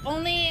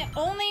 Only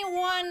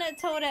one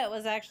Toadette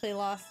was actually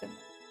lost in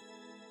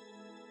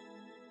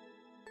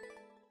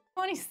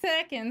 20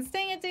 seconds.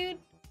 Dang it, dude.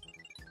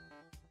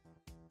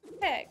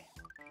 Heck.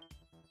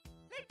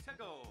 Let's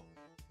go.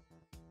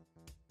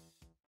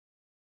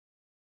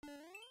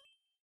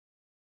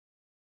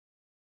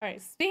 Alright,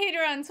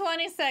 speedrun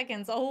 20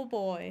 seconds. Oh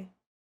boy.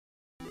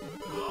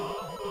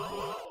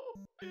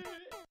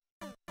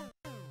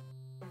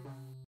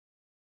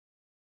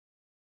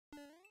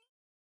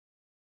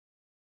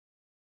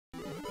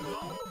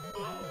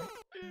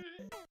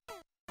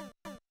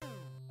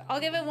 I'll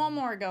give it one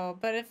more go,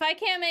 but if I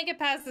can't make it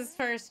past this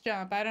first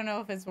jump, I don't know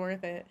if it's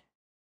worth it.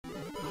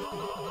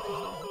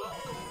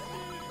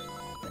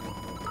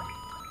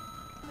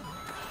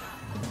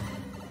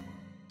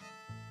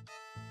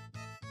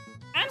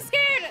 I'm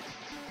scared!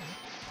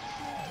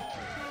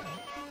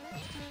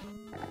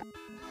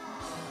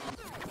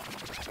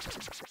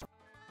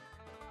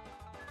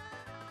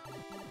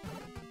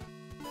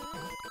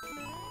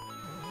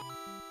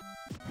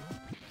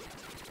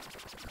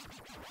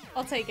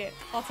 I'll take it.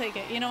 I'll take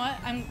it. You know what?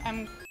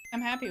 I'm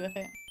happy with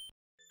it.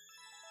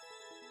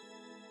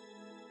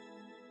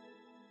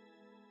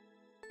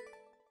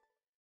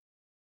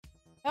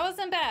 That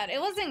wasn't bad. It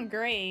wasn't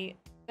great.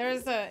 It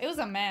was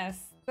a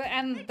mess.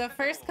 And the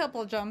first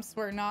couple jumps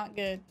were not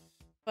good.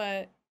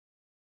 But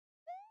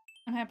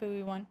I'm happy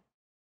we won.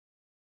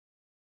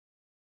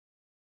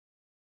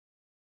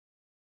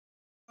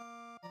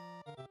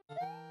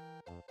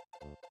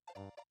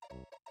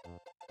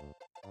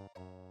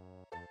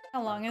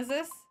 How long is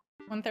this?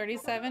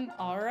 137?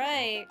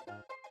 Alright.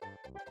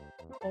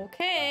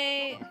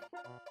 Okay.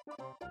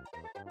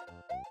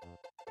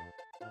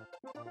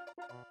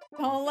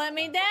 Don't let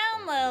me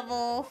down,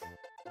 level.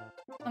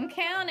 I'm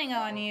counting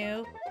on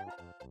you.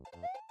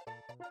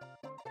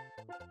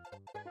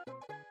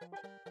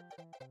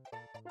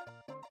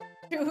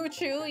 Choo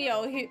choo,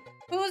 yo.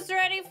 Who's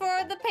ready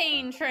for the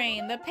pain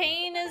train? The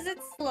pain is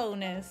its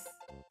slowness.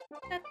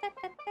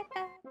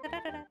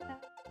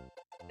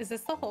 Is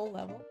this the whole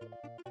level?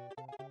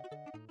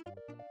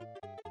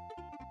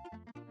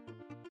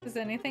 Does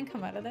anything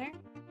come out of there?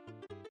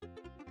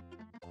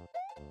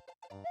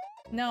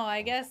 No,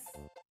 I guess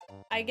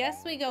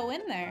we go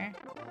in there.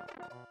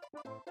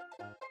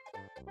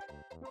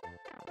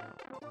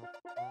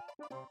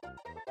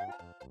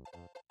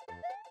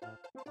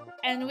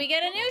 And we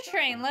get a new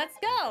train. Let's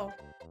go.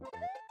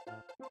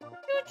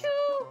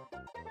 Choo-choo.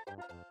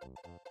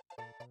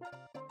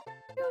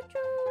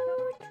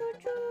 Choo-choo.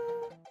 Choo-choo.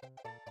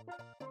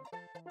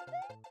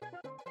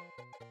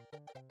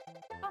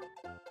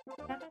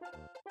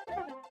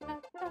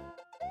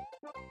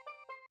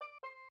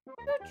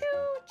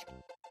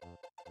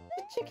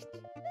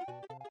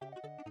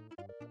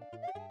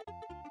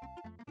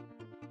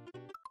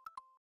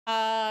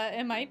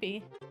 It might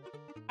be.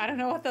 I don't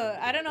know what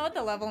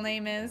the level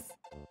name is.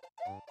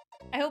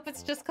 I hope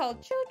it's just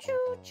called Choo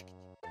Choo.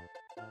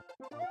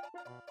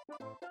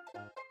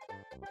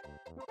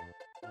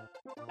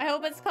 I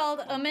hope it's called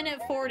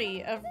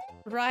 1:40 of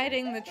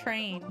riding the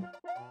train.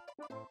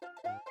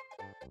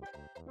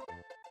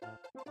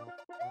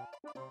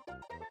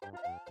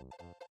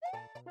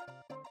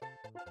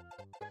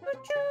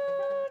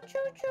 Choo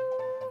choo choo.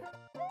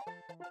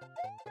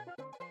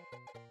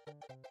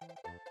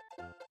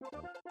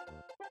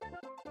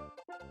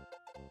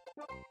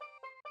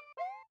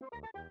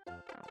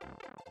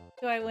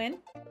 Do I win?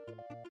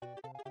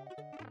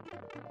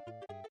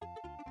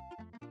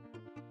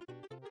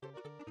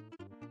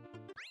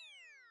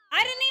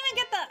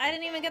 I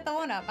didn't even get the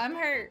one up. I'm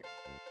hurt.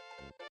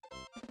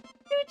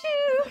 Choo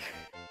choo.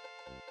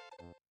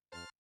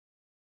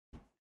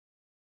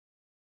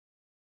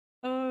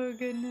 Oh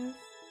goodness.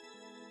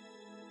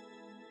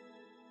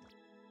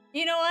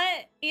 You know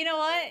what? You know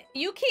what?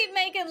 You keep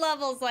making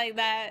levels like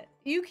that.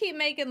 You keep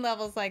making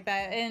levels like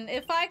that. And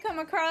if I come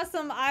across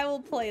them, I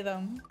will play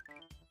them.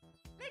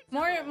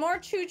 More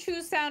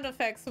choo-choo sound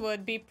effects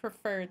would be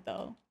preferred,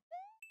 though.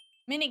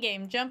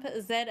 Minigame, jump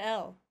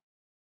ZL.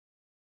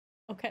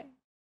 Okay.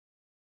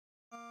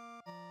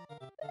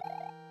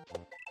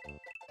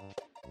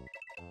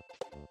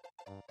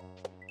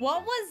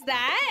 What was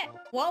that?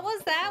 What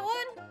was that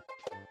one?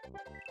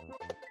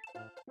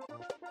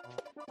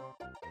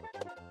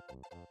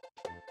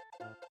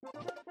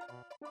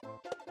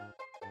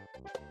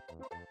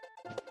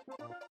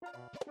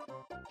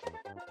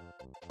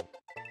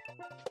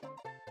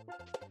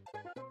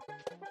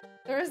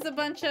 There was a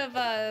bunch of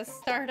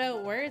start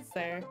out words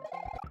there.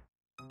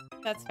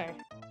 That's fair.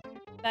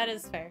 That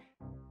is fair.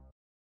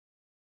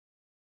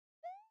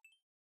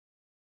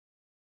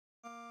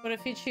 What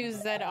if you choose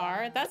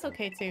ZR? That's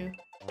okay too.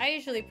 I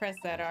usually press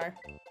ZR.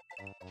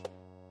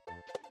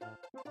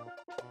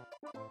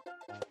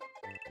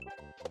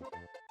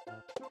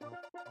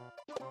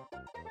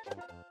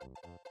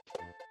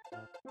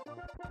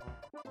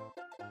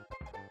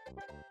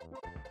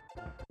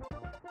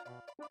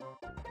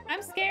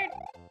 I'm scared.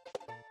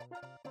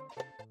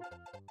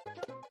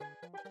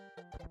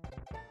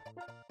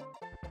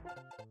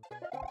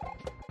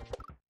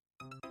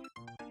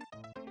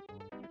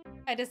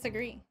 I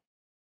disagree.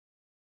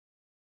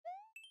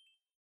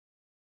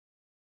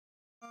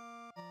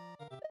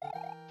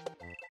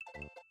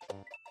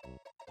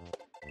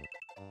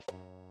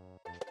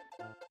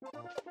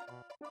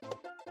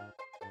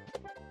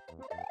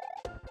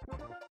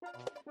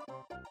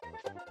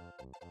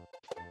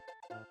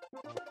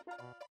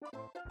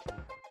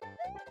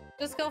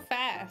 Just go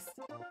fast.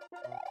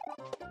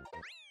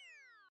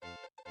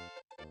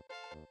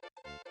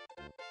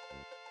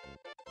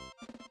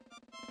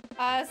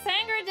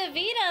 Sangra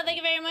Davida, thank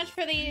you very much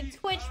for the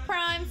Twitch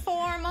Prime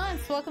 4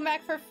 months. Welcome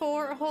back for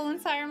 4 whole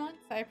entire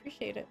months. I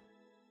appreciate it.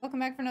 Welcome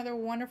back for another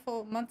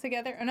wonderful month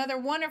together. Another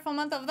wonderful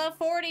month of the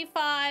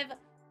 45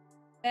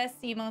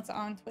 best emotes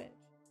on Twitch.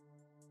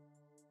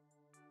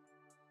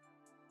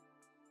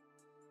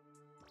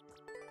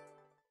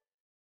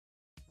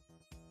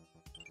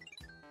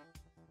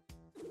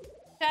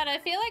 Chad, I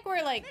feel like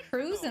we're like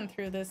cruising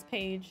through this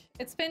page.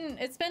 It's been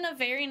a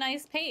very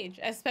nice page,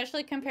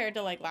 especially compared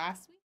to like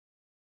last week.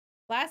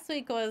 Last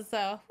week was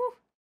whew.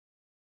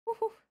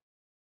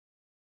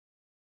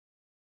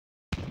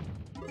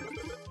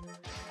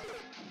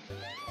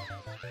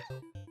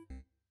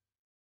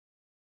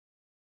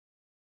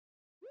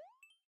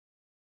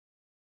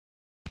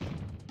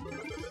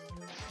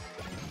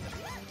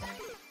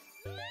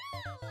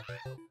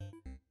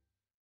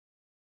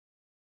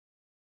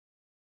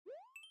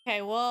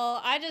 Okay,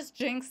 well, I just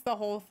jinxed the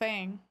whole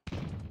thing.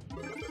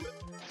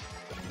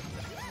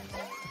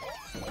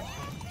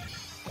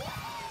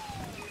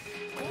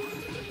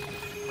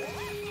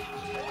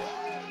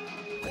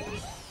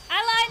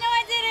 I lied, no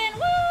I didn't!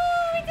 Woo!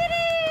 We did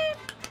it!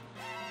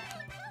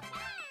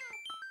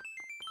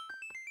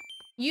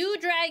 You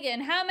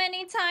dragon, how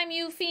many time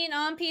you feed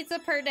on pizza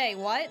per day?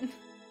 What?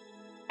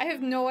 I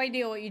have no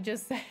idea what you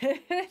just said.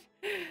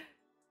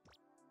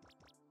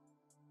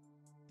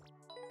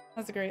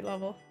 That's a great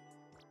level.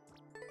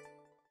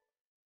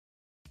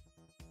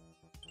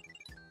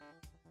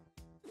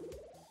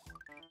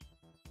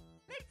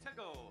 Let's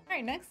go.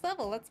 Alright, next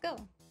level, let's go.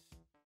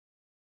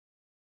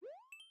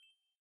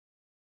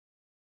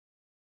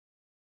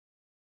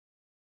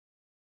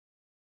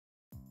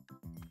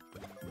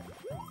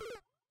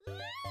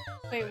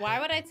 Wait, why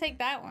would I take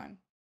that one?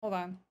 Hold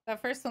on.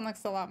 That first one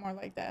looks a lot more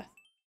like death.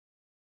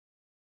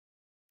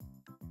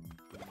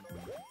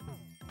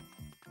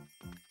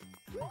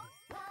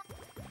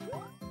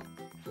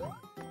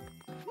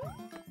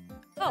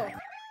 Oh.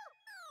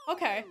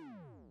 Okay.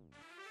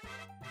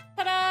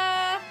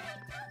 Ta-da!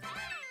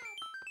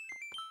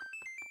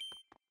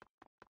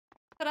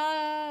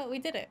 Ta-da! We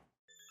did it.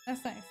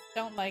 That's nice.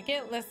 Don't like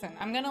it? Listen,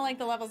 I'm gonna like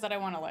the levels that I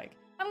want to like.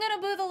 I'm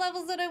gonna boo the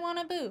levels that I want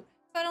to boo.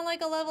 If I don't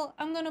like a level,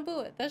 I'm gonna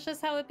boo it. That's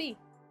just how it be.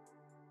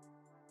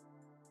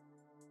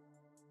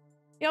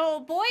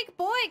 Yo, boink,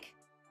 boink!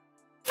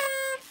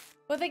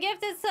 With a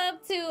gifted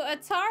sub to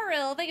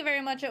Ataril. Thank you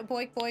very much,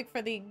 Boink Boink,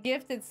 for the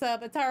gifted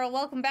sub. Ataril,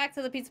 welcome back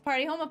to the Pizza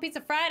Party, home of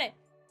Pizza Friday.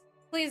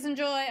 Please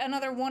enjoy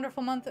another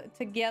wonderful month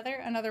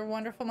together. Another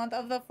wonderful month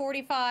of the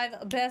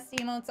 45 best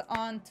emotes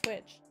on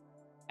Twitch.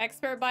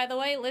 Expert, by the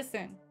way,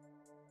 listen.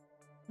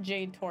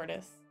 Jade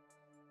Tortoise.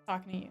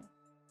 Talking to you.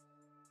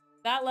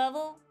 That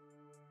level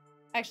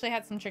actually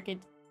had some tricky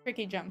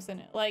jumps in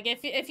it. Like,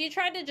 if you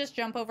tried to just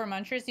jump over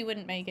munchers, you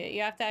wouldn't make it.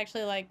 You have to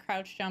actually, like,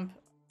 crouch jump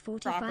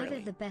 45 properly.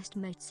 of the best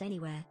moats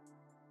anywhere.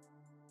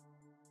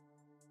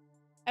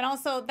 And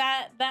also,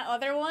 that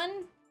other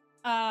one,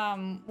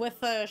 with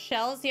the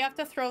shells, you have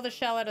to throw the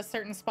shell at a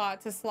certain spot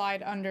to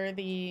slide under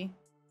the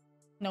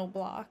no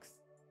blocks.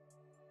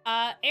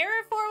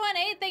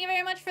 Error418, thank you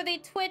very much for the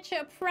Twitch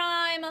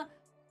Prime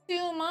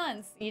 2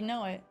 months. You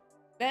know it.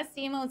 Best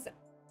emotes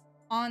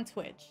on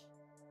Twitch.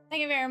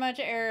 Thank you very much,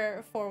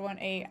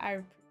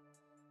 Error418.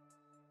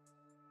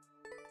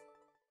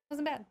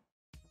 Wasn't bad.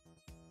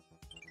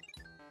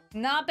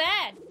 Not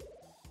bad.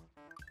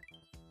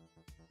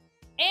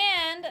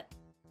 And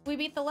we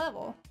beat the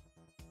level.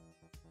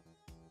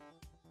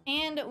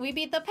 And we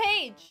beat the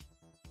page.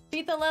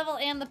 Beat the level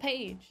and the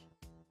page.